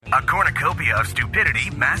A cornucopia of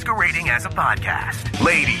stupidity masquerading as a podcast.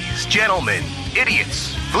 Ladies, gentlemen,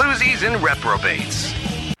 idiots, floozies, and reprobates.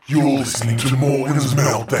 You're listening to Morgan's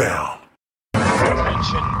Meltdown.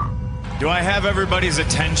 Attention. Do I have everybody's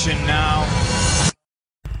attention now?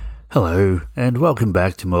 Hello, and welcome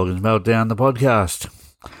back to Morgan's Meltdown, the podcast.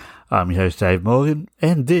 I'm your host, Dave Morgan,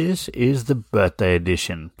 and this is the birthday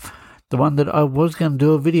edition. The one that I was going to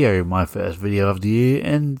do a video, my first video of the year,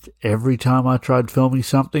 and every time I tried filming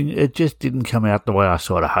something, it just didn't come out the way I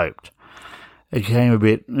sort of hoped. It came a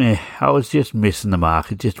bit, I was just missing the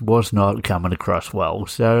mark. It just was not coming across well.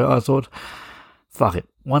 So I thought, fuck it.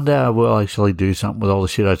 One day I will actually do something with all the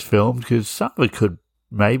shit I filmed, because some of it could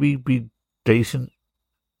maybe be decent.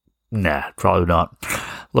 Nah, probably not.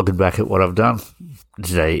 Looking back at what I've done,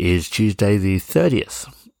 today is Tuesday the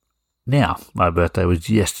 30th. Now, my birthday was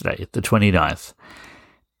yesterday, the 29th.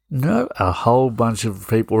 No, a whole bunch of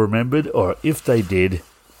people remembered, or if they did,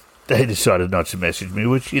 they decided not to message me,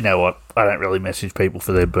 which, you know what, I don't really message people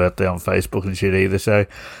for their birthday on Facebook and shit either, so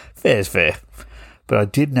fair's fair. But I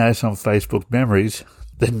did notice on Facebook memories,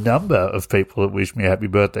 the number of people that wish me a happy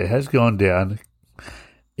birthday has gone down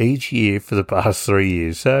each year for the past 3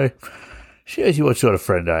 years, so shows you what sort of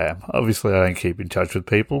friend I am. Obviously, I don't keep in touch with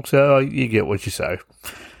people, so you get what you sow.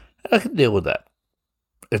 I can deal with that.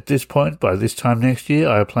 At this point, by this time next year,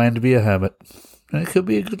 I plan to be a hermit, and it could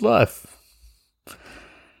be a good life.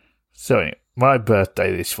 So anyway, my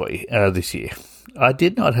birthday this year. I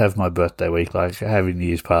did not have my birthday week like I have in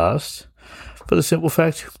years past, for the simple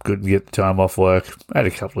fact, couldn't get the time off work. I had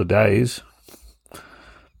a couple of days.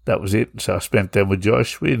 That was it, so I spent them with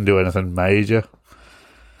Josh. We didn't do anything major.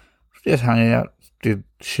 Just hung out, did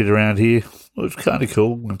shit around here. It was kind of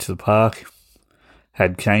cool. Went to the park.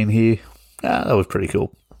 Had Kane here. That was pretty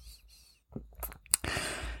cool.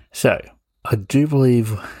 So, I do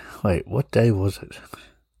believe... Wait, what day was it?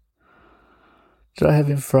 Did I have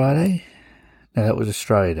him Friday? No, that was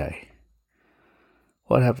Australia Day.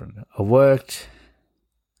 What happened? I worked...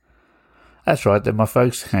 That's right, then my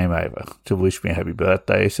folks came over to wish me a happy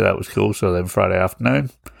birthday, so that was cool. So then Friday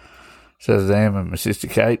afternoon, so them and my sister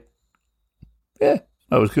Kate. Yeah,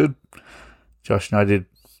 that was good. Josh and I did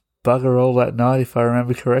bugger all that night, if I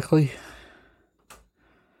remember correctly.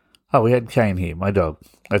 Oh, we had Kane here, my dog.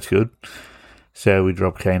 That's good. So we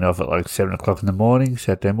dropped Kane off at like 7 o'clock in the morning,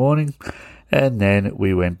 Saturday morning, and then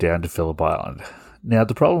we went down to Phillip Island. Now,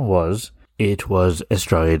 the problem was, it was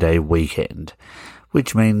Australia Day weekend,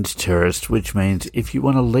 which means tourist, which means if you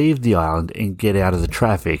want to leave the island and get out of the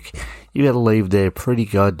traffic, you got to leave there pretty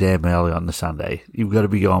goddamn early on the Sunday. You've got to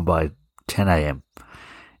be gone by 10 a.m.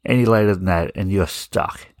 Any later than that, and you're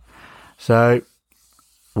stuck. So,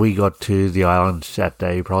 we got to the island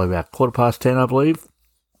Saturday, probably about 10:15, I believe.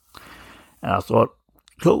 And I thought,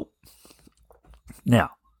 cool.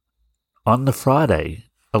 Now, on the Friday,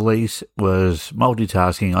 Elise was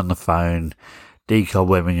multitasking on the phone,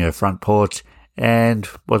 decobwebbing her front porch, and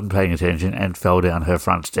wasn't paying attention and fell down her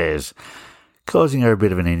front stairs, causing her a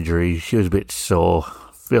bit of an injury. She was a bit sore,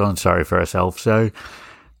 feeling sorry for herself, so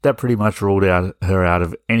that pretty much ruled her out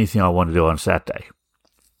of anything I wanted to do on Saturday.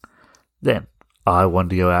 Then, I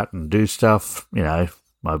wanted to go out and do stuff,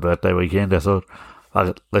 my birthday weekend. I thought,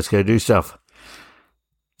 let's go do stuff.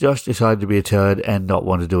 Josh decided to be a turd and not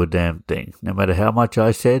want to do a damn thing, no matter how much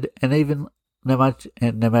I said, and even no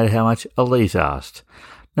matter how much Elise asked.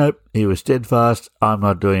 Nope, he was steadfast, I'm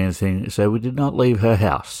not doing anything, so we did not leave her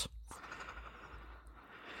house.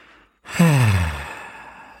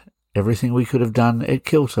 Everything we could have done at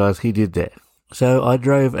Kilsyth, he did there. So I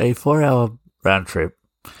drove a 4-hour round trip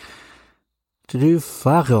to do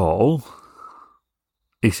fuck all,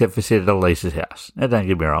 except for sit at Elise's house. Now, don't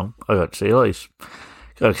get me wrong, I got to see Elise.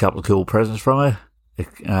 Got a couple of cool presents from her,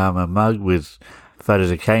 a mug with photos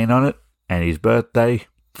of Kane on it, and his birthday,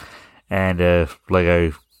 and a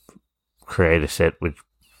Lego creator set, which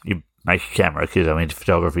you make a camera, because I'm into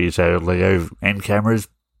photography, so Lego and cameras,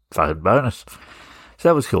 fucking bonus. So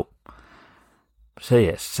that was cool. So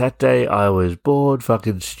yes, Saturday I was bored,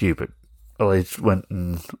 fucking stupid. Elise went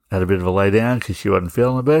and had a bit of a lay down because she wasn't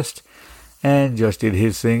feeling the best, and Josh did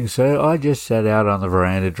his thing, so I just sat out on the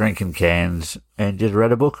veranda drinking cans and just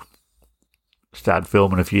read a book. Started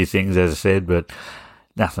filming a few things, as I said, but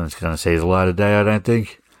nothing's going to see the light of day, I don't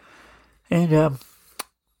think. And,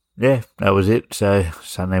 yeah, that was it. So,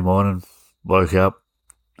 Sunday morning, woke up,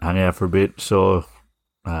 hung out for a bit, saw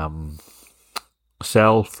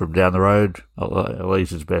Sal from down the road,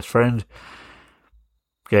 Elise's best friend.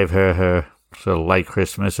 Gave her sort of late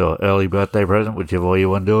Christmas or early birthday present, whichever way you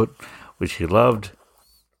want to do it, which she loved.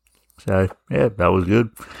 So, yeah, that was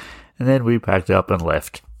good. And then we packed up and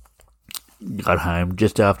left. got home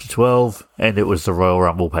just after 12, and it was the Royal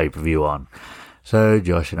Rumble pay-per-view on. So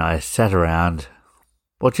Josh and I sat around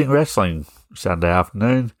watching wrestling Sunday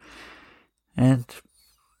afternoon, and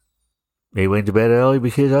he went to bed early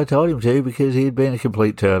because I told him to, because he had been a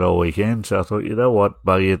complete turd all weekend. So I thought, you know what,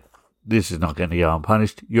 bugger, this is not going to go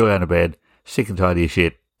unpunished. You're going to bed, sick and tired of your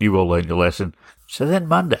shit. You will learn your lesson. So then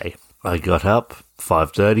Monday, I got up,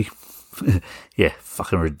 5:30. Yeah,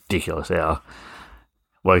 fucking ridiculous hour.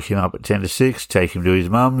 Woke him up at 10 to 6, take him to his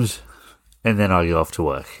mum's, and then I go off to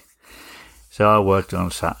work. So I worked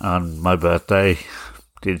on my birthday,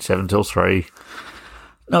 did 7 till 3.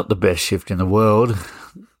 Not the best shift in the world.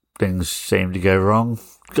 Things seemed to go wrong.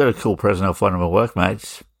 Got a cool present off one of my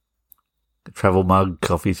workmates. A travel mug,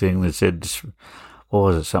 coffee thing that said, what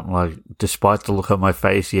was it, something like, despite the look on my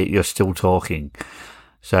face, yet you're still talking.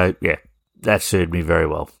 So, yeah, that suited me very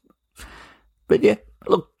well. But yeah,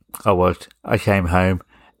 look, I worked. I came home,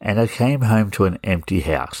 and I came home to an empty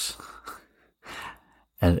house.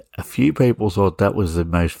 And a few people thought that was the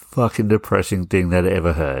most fucking depressing thing they'd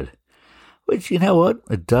ever heard. Which, you know what?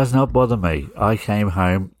 It does not bother me. I came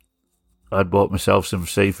home, I'd bought myself some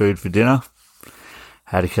seafood for dinner,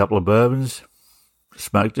 had a couple of bourbons,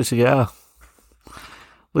 smoked a cigar,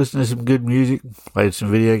 listened to some good music, played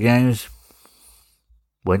some video games,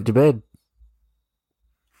 went to bed.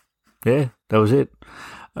 Yeah, that was it.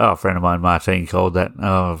 Oh, a friend of mine, Martine, called that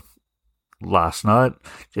last night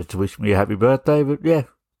just to wish me a happy birthday. But yeah,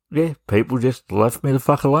 people just left me the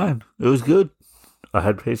fuck alone. It was good. I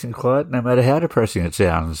had peace and quiet, no matter how depressing it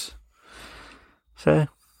sounds. So,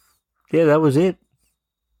 yeah, that was it.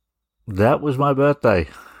 That was my birthday.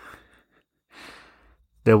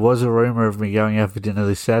 There was a rumour of me going out for dinner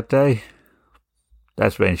this Saturday.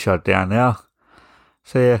 That's been shot down now.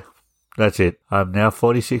 So yeah, that's it. I'm now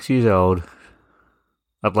 46 years old.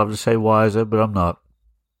 I'd love to say wiser, but I'm not.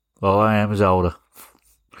 All I am is older.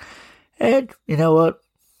 And you know what?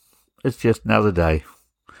 It's just another day.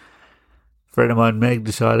 A friend of mine, Meg,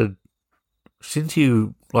 decided, since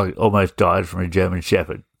you almost died from a German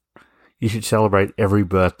Shepherd, you should celebrate every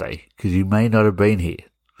birthday, because you may not have been here.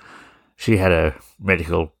 She had a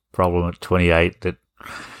medical problem at 28 that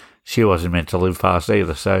she wasn't meant to live past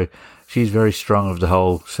either, so she's very strong of the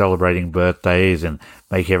whole celebrating birthdays and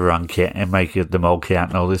make everyone count and make them all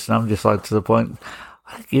count and all this. And I'm just to the point,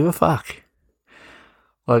 I don't give a fuck.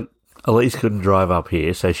 Elise couldn't drive up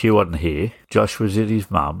here, so she wasn't here. Josh was at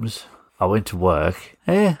his mum's. I went to work.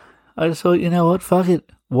 Yeah, I just thought, you know what, fuck it.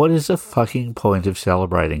 What is the fucking point of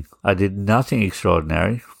celebrating? I did nothing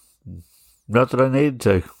extraordinary. Not that I needed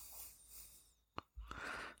to.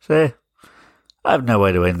 So, yeah, I have no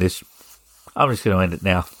way to end this. I'm just going to end it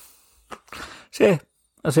now. So, yeah,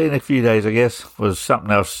 I'll see you in a few days, I guess. Was something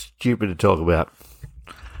else stupid to talk about.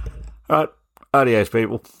 All right, adios,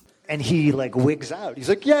 people. And he wigs out. He's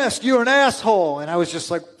like, yes, you're an asshole. And I was just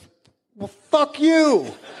like, well, fuck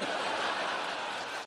you.